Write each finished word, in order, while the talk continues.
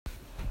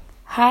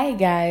Hi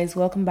guys,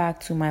 welcome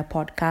back to my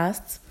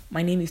podcast.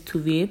 My name is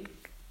Tuve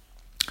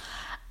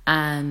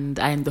and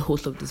I am the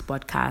host of this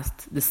podcast,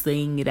 the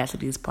Saying It As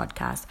It Is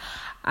podcast.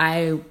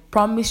 I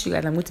promise you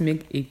guys I'm going to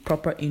make a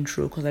proper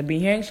intro because I've been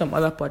hearing some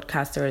other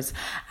podcasters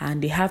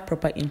and they have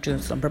proper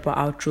intros, some proper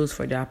outros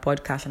for their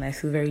podcast, and I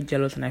feel very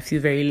jealous and I feel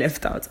very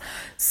left out.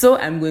 So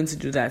I'm going to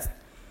do that.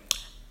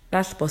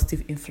 That's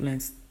positive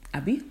influence,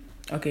 Abby.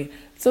 Okay,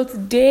 so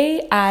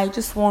today I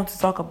just want to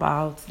talk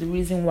about the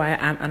reason why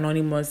I'm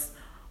anonymous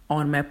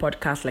on my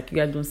podcast. Like, you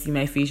guys don't see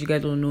my face, you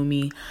guys don't know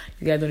me,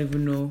 you guys don't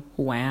even know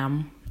who I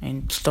am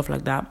and stuff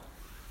like that.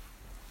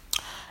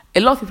 A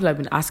lot of people have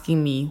been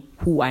asking me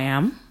who I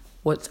am,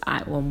 what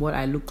I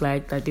look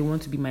like, that they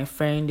want to be my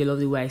friend, they love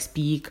the way I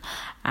speak,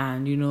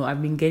 and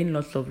I've been getting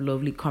lots of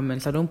lovely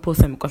comments. I don't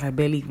post them because I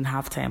barely even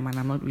have time and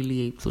I'm not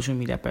really a social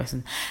media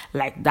person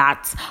like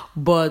that.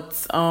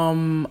 But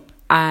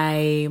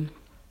I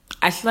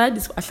started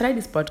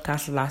this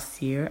podcast last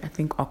year, I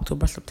think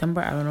October, September,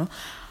 I don't know.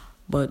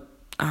 But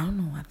I don't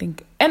know, I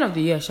think end of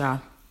the year,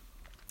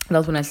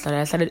 that's when I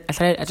started.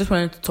 I just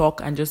wanted to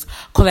talk and just,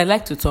 because I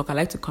like to talk, I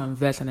like to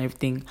converse and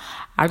everything.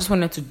 I just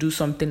wanted to do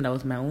something that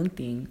was my own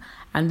thing.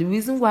 And the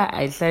reason why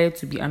I decided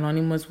to be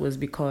anonymous was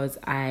because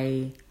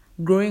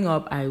growing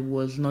up, I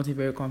was not a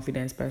very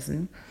confident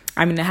person.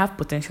 I mean, I have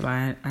potential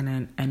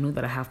and I know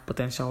that I have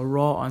potential,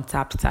 raw,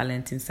 untapped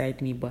talent inside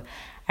me, but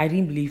I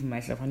didn't believe in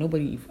myself and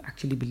nobody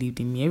actually believed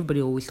in me.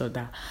 Everybody always thought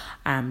that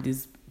I'm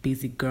this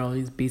basic girl,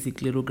 this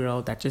basic little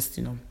girl that just,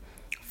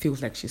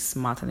 feels like she's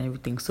smart and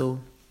everything. So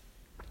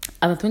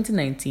as of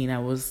 2019, I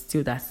was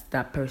still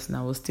that person.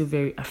 I was still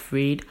very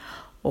afraid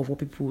of what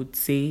people would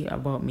say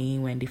about me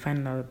when they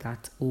find out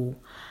that,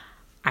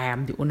 I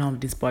am the owner of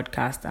this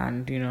podcast.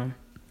 And,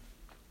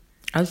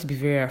 I used to be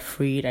very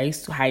afraid. I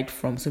used to hide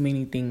from so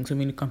many things, so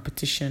many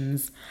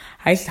competitions.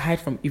 I used to hide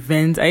from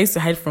events. I used to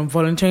hide from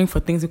volunteering for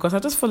things because I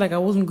just felt like I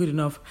wasn't good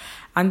enough.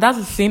 And that's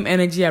the same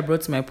energy I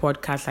brought to my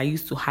podcast. I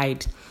used to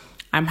hide.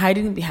 I'm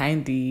hiding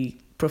behind the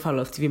profile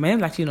of TV. My name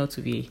is actually not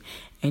TV.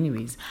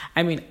 Anyways,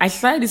 I mean, I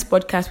started this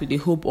podcast with the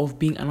hope of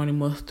being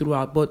anonymous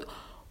throughout, but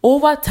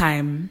over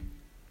time,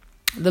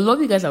 the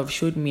love you guys have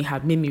showed me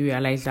have made me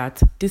realize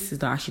that this is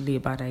not actually a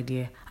bad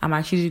idea. I'm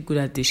actually good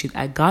at this shit.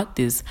 I got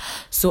this.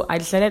 So I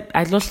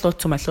just thought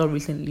to myself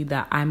recently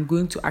that I'm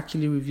going to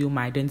actually reveal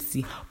my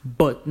identity,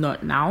 but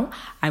not now.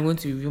 I'm going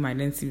to reveal my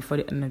identity before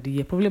the end of the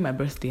year. Probably my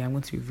birthday, I'm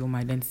going to reveal my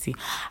identity.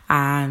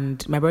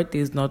 And my birthday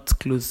is not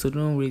close, so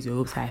don't raise your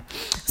hopes high.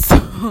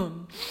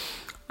 So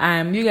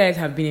you guys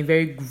have been a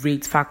very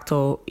great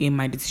factor in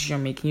my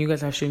decision making. You guys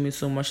have shown me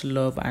so much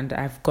love and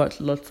I've got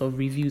lots of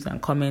reviews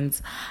and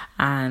comments,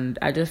 and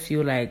I just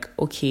feel like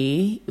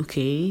okay,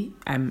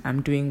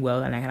 I'm doing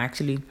well and I can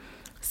actually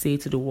say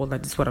to the world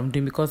that this is what I'm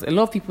doing, because a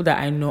lot of people that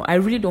I know, I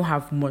really don't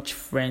have much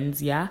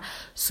friends,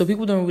 so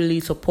people don't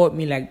really support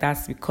me like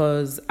that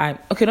because not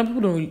like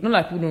people don't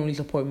really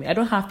support me. I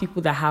don't have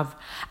people that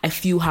I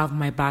feel have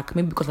my back,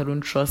 maybe because I don't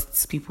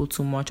trust people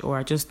too much, or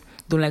I just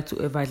don't like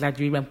to ever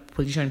exaggerate my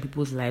position in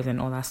people's lives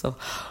and all that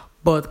stuff.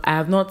 But I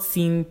have not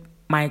seen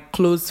my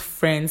close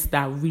friends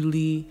that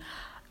really,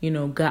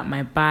 got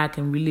my back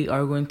and really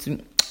are going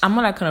to. I'm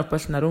not that kind of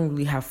person. I don't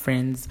really have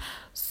friends.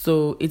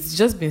 So it's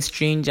just been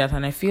strangers.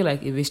 And I feel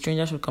like if a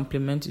stranger should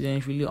compliment you, then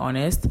it's really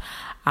honest.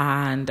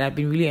 And I've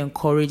been really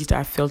encouraged.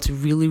 I felt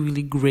really,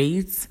 really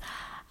great.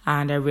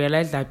 And I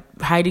realized that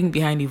hiding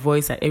behind a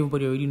voice that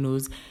everybody already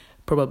knows,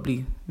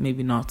 probably,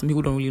 maybe not. Some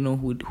people don't really know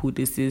who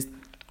this is.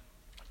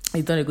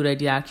 It's not a good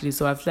idea, actually.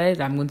 So I've decided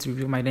that I'm going to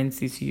reveal my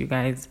identity to you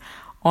guys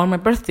on my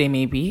birthday,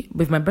 maybe.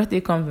 But if my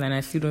birthday comes and I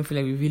still don't feel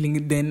like revealing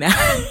it, then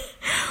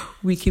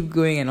we keep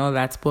going and all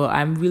that. But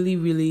I'm really,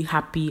 really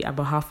happy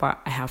about how far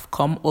I have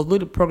come. Although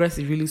the progress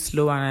is really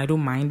slow, and I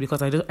don't mind,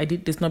 because I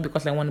did this not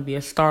because I want to be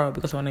a star or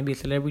because I want to be a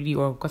celebrity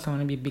or because I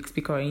want to be a big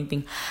speaker or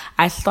anything.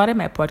 I started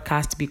my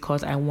podcast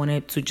because I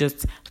wanted to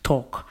just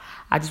talk.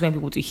 I just want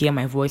people to hear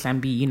my voice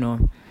and be,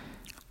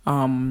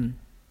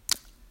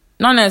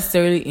 not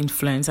necessarily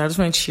influence. I just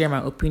want to share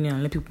my opinion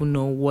and let people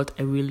know what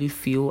I really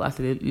feel as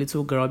a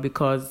little girl,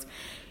 because,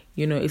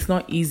 it's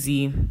not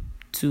easy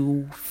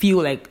to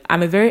feel like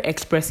I'm a very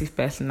expressive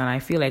person, and I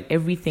feel like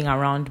everything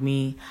around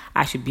me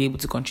I should be able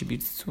to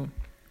contribute to.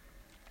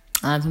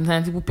 And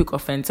sometimes people pick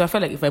offense. So I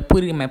feel like if I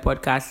put it in my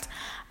podcast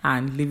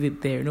and leave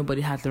it there,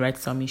 nobody has the right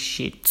to tell me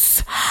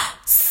shit.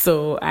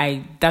 So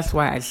that's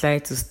why I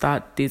decided to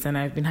start this, and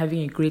I've been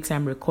having a great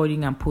time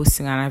recording and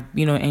posting, and I've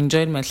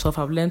enjoyed myself.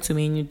 I've learned so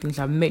many new things.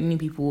 I've met new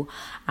people,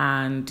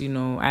 and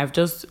I've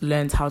just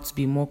learned how to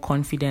be more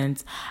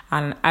confident.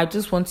 And I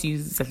just want to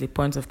use this as a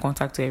point of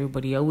contact to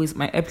everybody.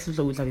 My episodes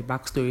always have a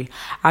backstory.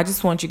 I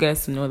just want you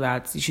guys to know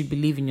that you should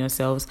believe in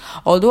yourselves.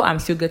 Although I'm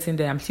still getting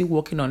there, I'm still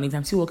working on it.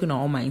 I'm still working on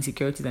all my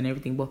insecurities and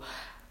everything. But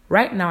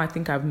right now, I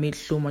think I've made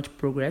so much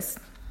progress.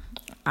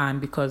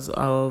 And because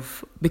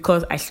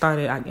I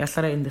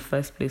started in the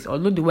first place.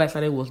 Although the way I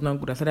started was not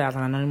good, I started as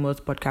an anonymous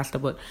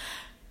podcaster, but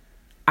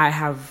I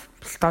have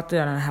started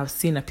and I have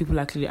seen that people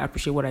actually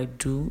appreciate what I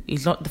do.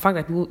 It's not the fact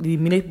that the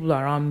minute people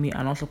around me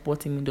are not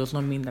supporting me does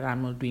not mean that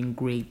I'm not doing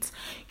great,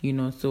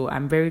 so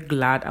I'm very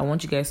glad. I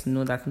want you guys to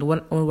know that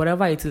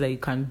whatever it is that you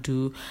can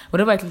do,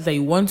 whatever it is that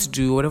you want to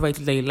do, whatever it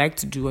is that you like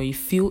to do, or you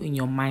feel in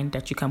your mind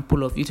that you can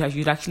pull off, you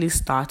should actually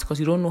start, because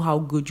you don't know how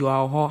good you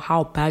are or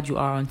how bad you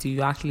are until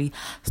you actually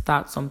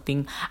start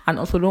something. And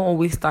also, don't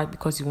always start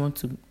because you want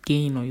to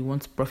gain or you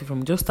want to profit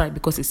from it. Just start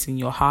because it's in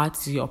your heart,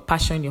 it's your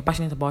passion, you're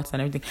passionate about it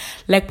and everything.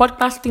 Like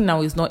podcasting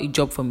now is not a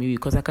job for me,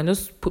 because I can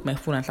just put my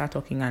phone and start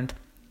talking, and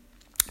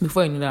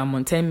before you know that I'm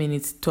on 10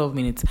 minutes, 12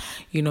 minutes.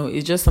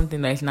 It's just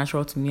something that is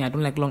natural to me. I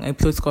don't like long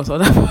episodes because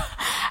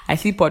I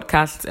see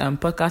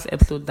podcast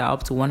episodes that are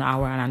up to 1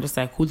 hour, and I'm just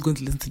like, who's going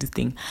to listen to this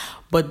thing?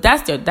 But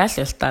that's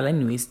your style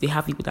anyways. They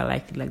have people that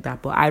like it like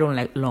that, but I don't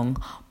like long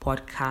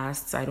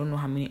podcasts. I don't know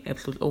how many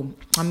episodes.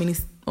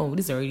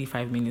 This is already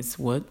 5 minutes.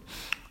 What?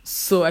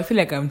 So I feel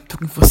like I'm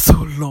talking for so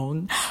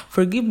long.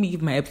 Forgive me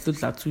if my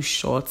episodes are too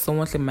short.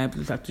 Someone said my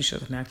episodes are too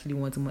short and I actually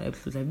want more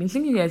episodes. I've been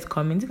seeing you guys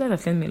comments. You guys have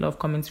sent me a lot of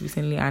comments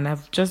recently, and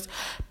I've just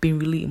been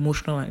really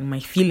emotional in my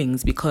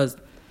feelings because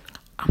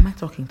am I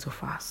talking too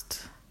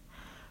fast?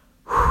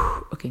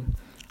 Okay.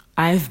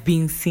 I've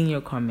been seeing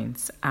your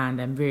comments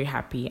and I'm very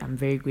happy. I'm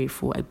very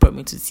grateful. It brought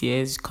me to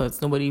tears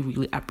because nobody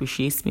really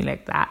appreciates me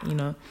like that,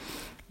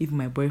 Even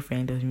my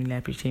boyfriend doesn't really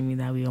appreciate me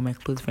that way, or my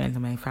close friends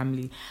and my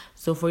family.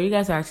 So for you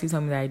guys to actually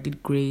tell me that I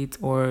did great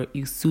or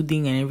it's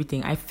soothing and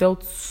everything, I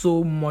felt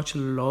so much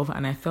love,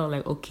 and I felt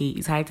like, okay,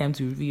 it's high time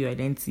to reveal your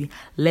identity.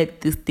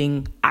 Let this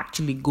thing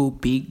actually go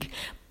big.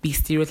 Be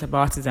serious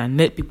about it and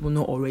let people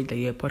know already that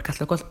you're a podcaster.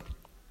 Because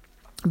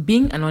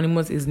being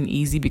anonymous isn't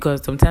easy,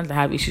 because sometimes I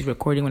have issues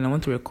recording when I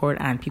want to record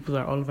and people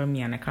are all over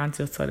me and I can't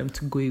just tell them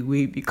to go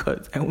away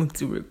because I want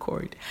to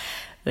record.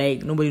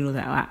 Like, nobody knows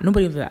that.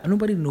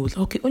 Nobody knows.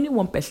 Okay, only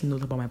one person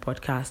knows about my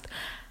podcast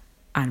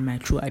and my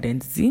true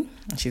identity.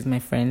 She's my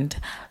friend.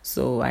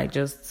 So I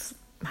just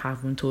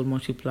haven't told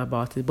much people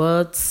about it.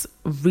 But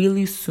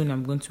really soon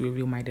I'm going to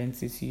reveal my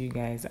identity to you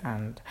guys.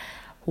 And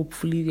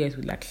hopefully you guys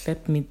will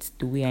accept me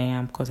the way I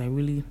am. Because I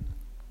really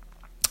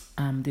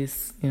am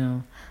this,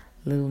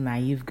 little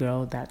naive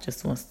girl that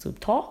just wants to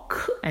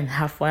talk and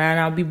have fun.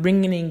 And I'll be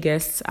bringing in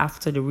guests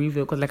after the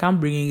reveal, because I'm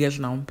bringing guests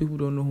now. People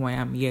don't know who I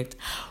am yet,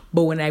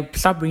 but when I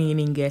start bringing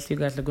in guests, you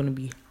guys are going to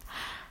be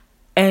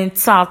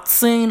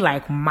entertained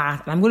like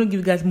mad. I'm going to give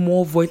you guys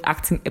more voice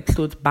acting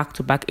episodes back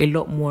to back, a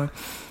lot more.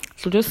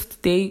 So just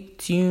stay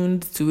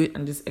tuned to it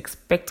and just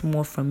expect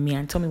more from me,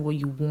 and tell me what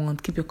you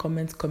want. Keep your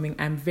comments coming.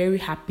 I'm very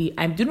happy.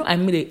 I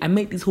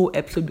made this whole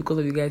episode because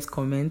of you guys'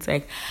 comments.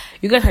 Like,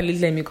 you guys had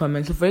let me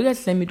comment. So for you guys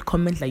to send me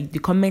comments, like the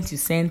comments you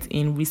sent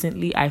in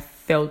recently, I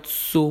felt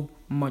so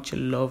much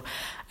love.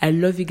 I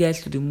love you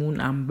guys to the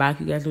moon and back.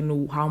 You guys don't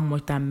know how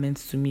much that meant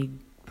to me.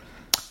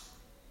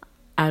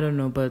 I don't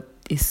know, but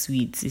it's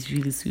sweet. It's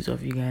really sweet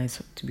of you guys,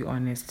 to be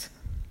honest.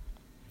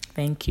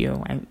 Thank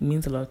you. It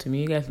means a lot to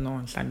me. You guys don't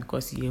understand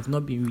because you have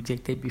not been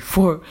rejected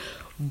before.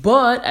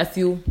 But I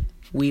feel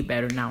way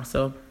better now.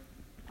 So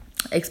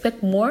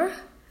expect more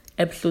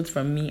episodes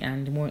from me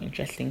and more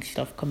interesting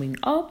stuff coming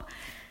up.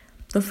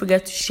 Don't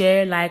forget to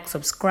share, like,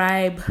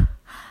 subscribe.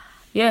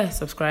 Yeah,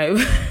 subscribe.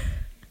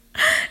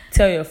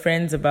 Tell your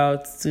friends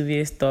about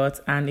Suvia's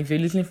Thoughts. And if you're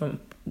listening from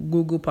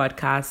Google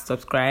Podcasts,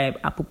 subscribe,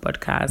 Apple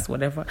Podcasts,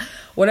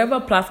 whatever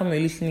platform you're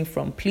listening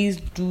from, please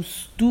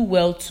do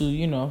well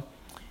to,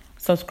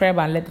 subscribe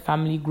and let the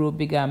family grow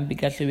bigger and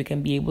bigger, so we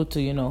can be able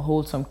to,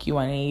 hold some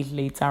Q&As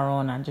later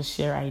on and just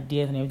share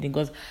ideas and everything.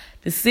 Because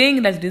the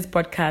saying that this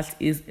podcast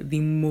is the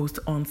most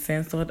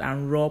uncensored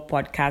and raw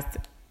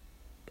podcast,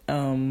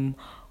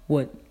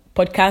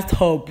 podcast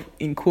hub,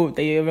 in quote,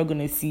 that you're ever going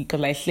to see.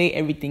 Because I say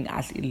everything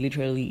as it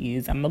literally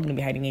is. I'm not going to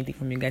be hiding anything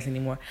from you guys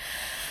anymore.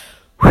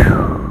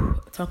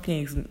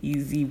 Talking isn't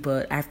easy,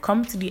 but I've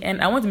come to the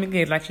end. I want to make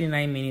it actually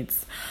 9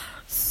 minutes.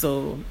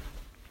 So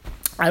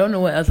I don't know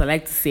what else I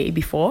like to say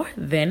before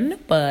then,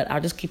 but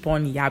I'll just keep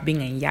on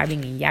yabbing and yada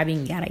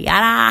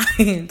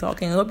yada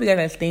talking. I hope you guys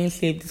are staying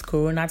safe this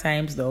corona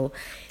times though.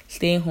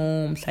 Stay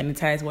home,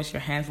 sanitize, wash your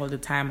hands all the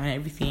time and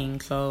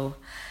everything. So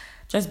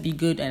just be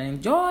good and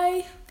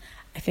enjoy.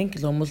 I think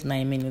it's almost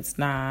 9 minutes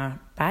now.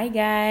 Bye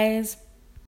guys.